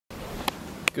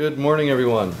Good morning,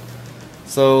 everyone.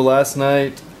 So last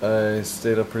night I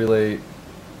stayed up pretty late,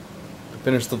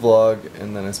 finished the vlog,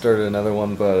 and then I started another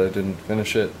one, but I didn't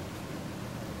finish it,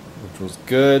 which was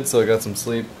good, so I got some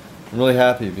sleep. I'm really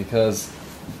happy because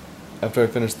after I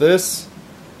finished this,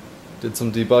 did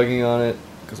some debugging on it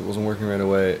because it wasn't working right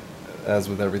away, as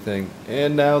with everything,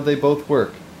 and now they both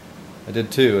work. I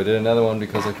did two. I did another one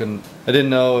because I didn't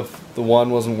know if the one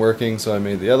wasn't working, so I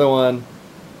made the other one,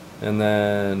 and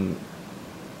then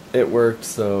it worked,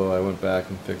 so I went back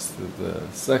and fixed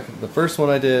the first one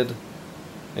I did,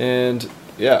 and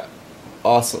yeah,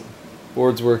 awesome.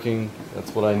 Board's working,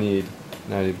 that's what I need.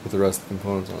 Now I need to put the rest of the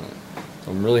components on it.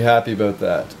 So I'm really happy about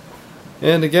that.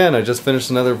 And again, I just finished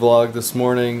another vlog this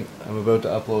morning. I'm about to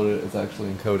upload it. It's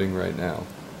actually encoding right now.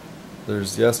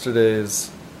 There's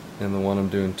yesterday's and the one I'm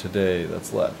doing today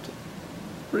that's left.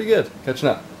 Pretty good, catching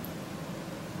up.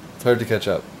 It's hard to catch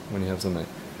up when you have so many.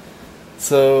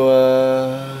 So,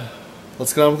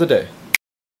 let's get on with the day.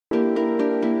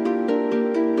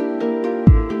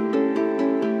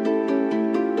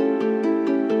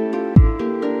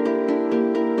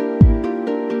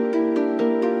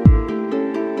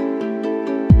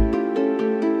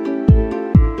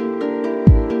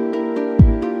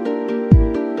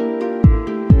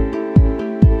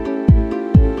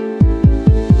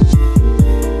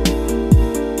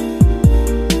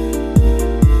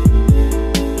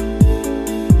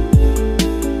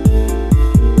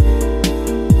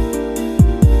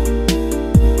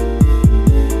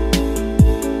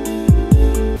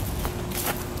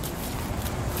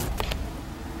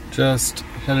 Just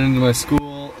headed into my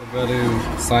school. I've got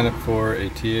to sign up for a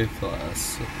TA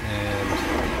class and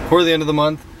before the end of the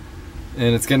month,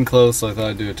 and it's getting close, so I thought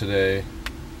I'd do it today.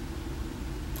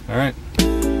 Alright.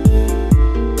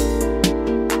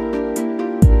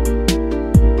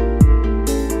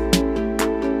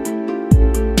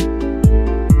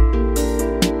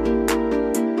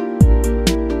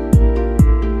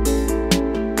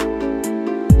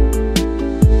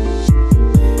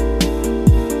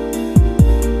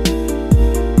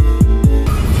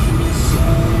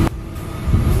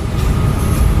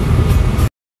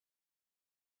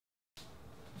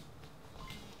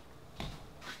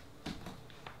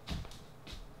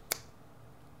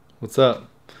 What's up?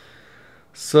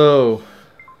 So,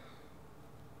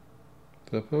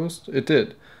 did I post? It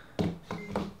did.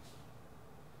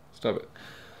 Stop it.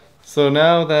 So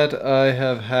now that I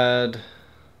have had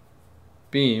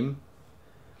Beme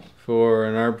for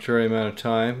an arbitrary amount of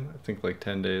time, I think like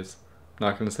 10 days. I'm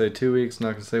not going to say 2 weeks,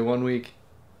 not going to say 1 week.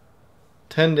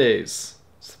 10 days.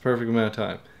 It's the perfect amount of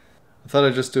time. I thought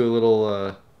I'd just do a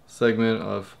little segment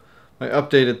of my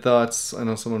updated thoughts. I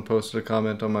know someone posted a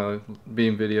comment on my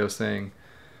Beme video saying,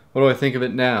 what do I think of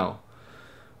it now?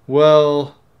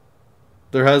 Well,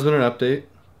 there has been an update,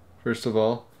 first of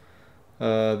all.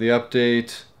 The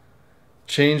update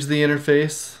changed the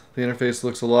interface. The interface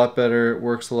looks a lot better, it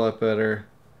works a lot better.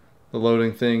 The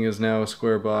loading thing is now a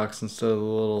square box instead of the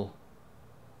little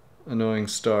annoying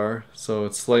star, so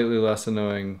it's slightly less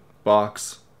annoying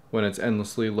box when it's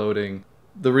endlessly loading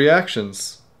the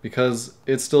reactions, because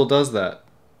it still does that.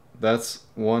 That's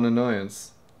one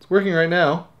annoyance. It's working right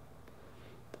now.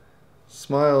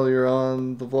 Smile, you're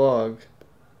on the vlog.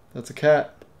 That's a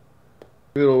cat.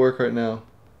 Maybe it'll work right now.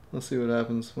 Let's see what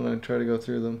happens when I try to go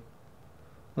through them.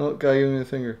 Oh, guy giving me the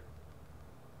finger.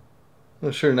 Oh,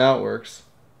 sure, now it works.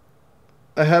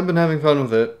 I have been having fun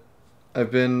with it. I've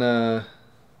been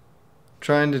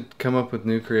trying to come up with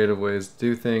new creative ways to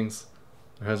do things.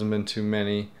 There hasn't been too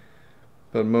many.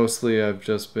 But mostly I've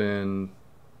just been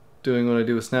doing what I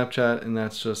do with Snapchat, and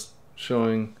that's just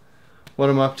showing what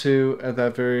I'm up to at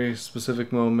that very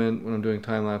specific moment when I'm doing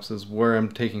time lapses, where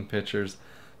I'm taking pictures,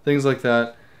 things like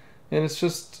that. And it's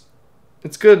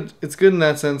good. It's good in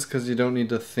that sense because you don't need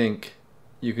to think.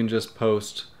 You can just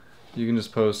post. You can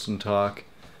just post and talk.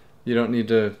 You don't need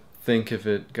to think if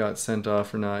it got sent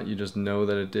off or not. You just know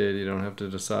that it did. You don't have to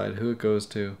decide who it goes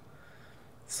to.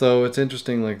 So it's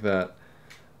interesting like that.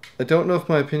 I don't know if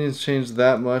my opinion's changed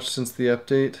that much since the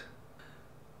update.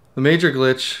 The major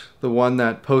glitch, the one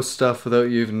that posts stuff without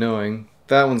you even knowing,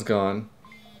 that one's gone.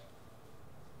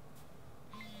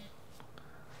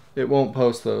 It won't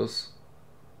post those.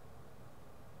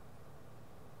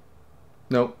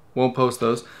 Nope, won't post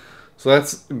those. So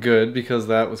that's good because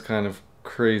that was kind of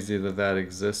crazy that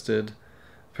existed.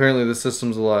 Apparently the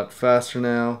system's a lot faster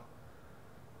now.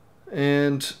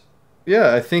 And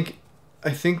yeah, I think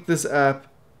this app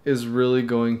is really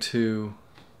going to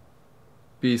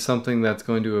be something that's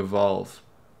going to evolve.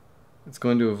 It's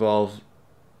going to evolve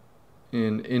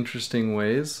in interesting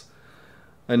ways.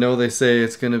 I know they say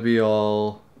it's going to be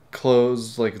all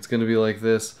closed, like it's going to be like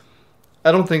this.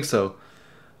 I don't think so.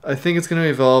 I think it's going to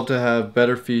evolve to have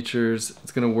better features.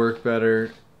 It's going to work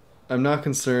better. I'm not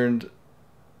concerned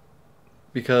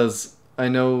because I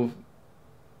know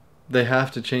they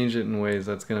have to change it in ways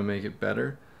that's going to make it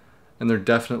better, and they're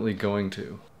definitely going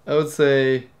to. I would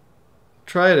say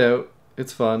try it out.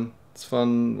 It's fun. It's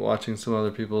fun watching some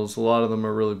other people's. A lot of them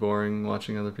are really boring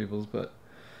watching other people's, but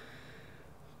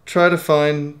try to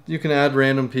find, you can add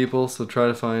random people, so try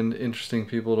to find interesting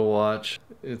people to watch.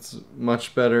 It's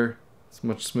much better. It's a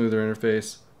much smoother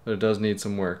interface, but it does need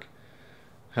some work.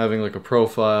 Having like a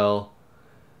profile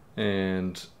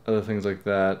and other things like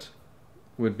that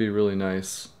would be really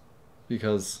nice,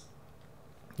 because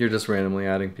you're just randomly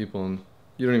adding people and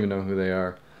you don't even know who they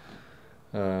are.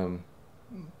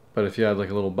 But if you had like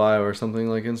a little bio or something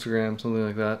like Instagram, something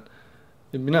like that,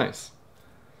 it'd be nice.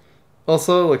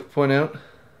 Also, like to point out,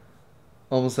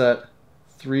 almost at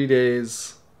 3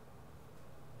 days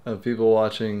of people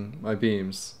watching my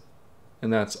beams,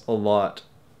 and that's a lot.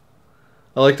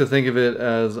 I like to think of it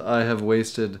as I have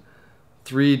wasted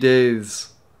 3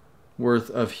 days worth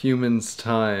of humans'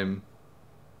 time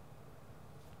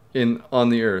on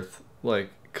the earth, like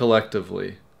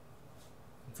collectively.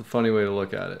 It's a funny way to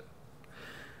look at it.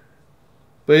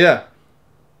 But yeah,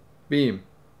 Beme.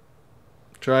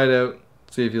 Try it out,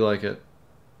 see if you like it.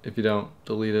 If you don't,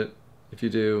 delete it. If you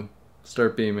do,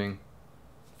 start beaming.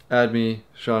 Add me,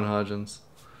 SeanHodgins.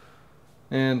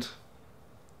 And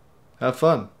have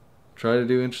fun. Try to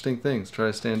do interesting things. Try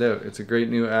to stand out. It's a great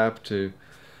new app to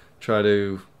try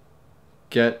to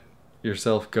get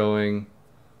yourself going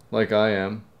like I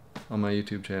am on my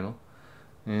YouTube channel.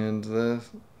 And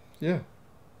yeah,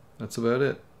 that's about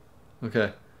it.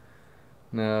 Okay,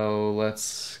 now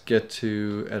let's get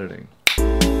to editing.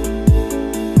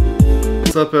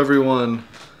 What's up, everyone?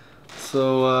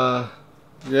 So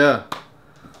yeah,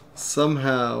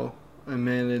 somehow I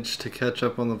managed to catch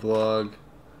up on the vlog.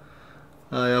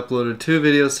 I uploaded 2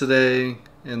 videos today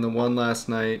and the one last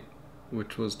night,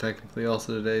 which was technically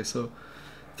also today, so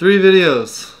 3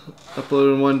 videos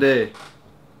uploaded in one day.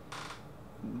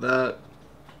 That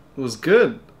was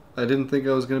good. I didn't think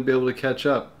I was going to be able to catch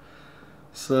up.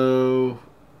 So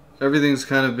everything's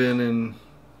kind of been in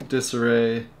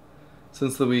disarray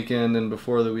since the weekend and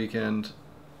before the weekend.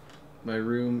 My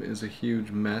room is a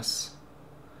huge mess.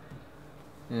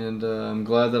 And I'm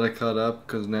glad that I caught up,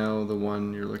 because now the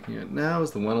one you're looking at now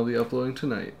is the one I'll be uploading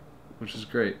tonight, which is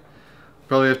great.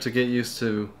 Probably have to get used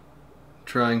to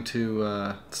trying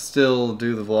to still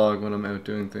do the vlog when I'm out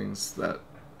doing things. That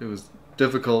it was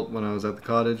difficult when I was at the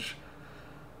cottage,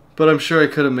 but I'm sure I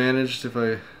could have managed if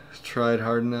I tried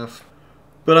hard enough.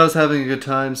 But I was having a good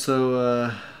time, so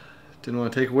didn't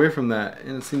want to take away from that,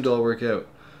 and it seemed to all work out.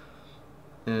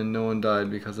 And no one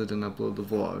died because I didn't upload the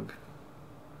vlog,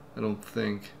 I don't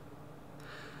think.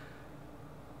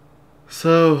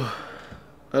 So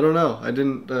I don't know. I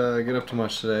didn't get up to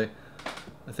much today.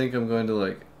 I think I'm going to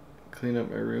like clean up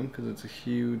my room because it's a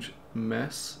huge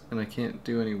mess and I can't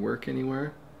do any work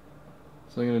anywhere.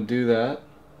 So I'm going to do that,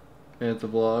 edit the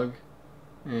vlog,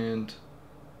 and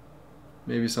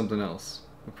maybe something else,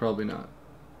 but probably not.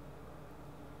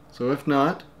 So if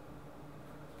not,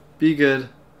 be good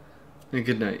and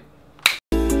good night.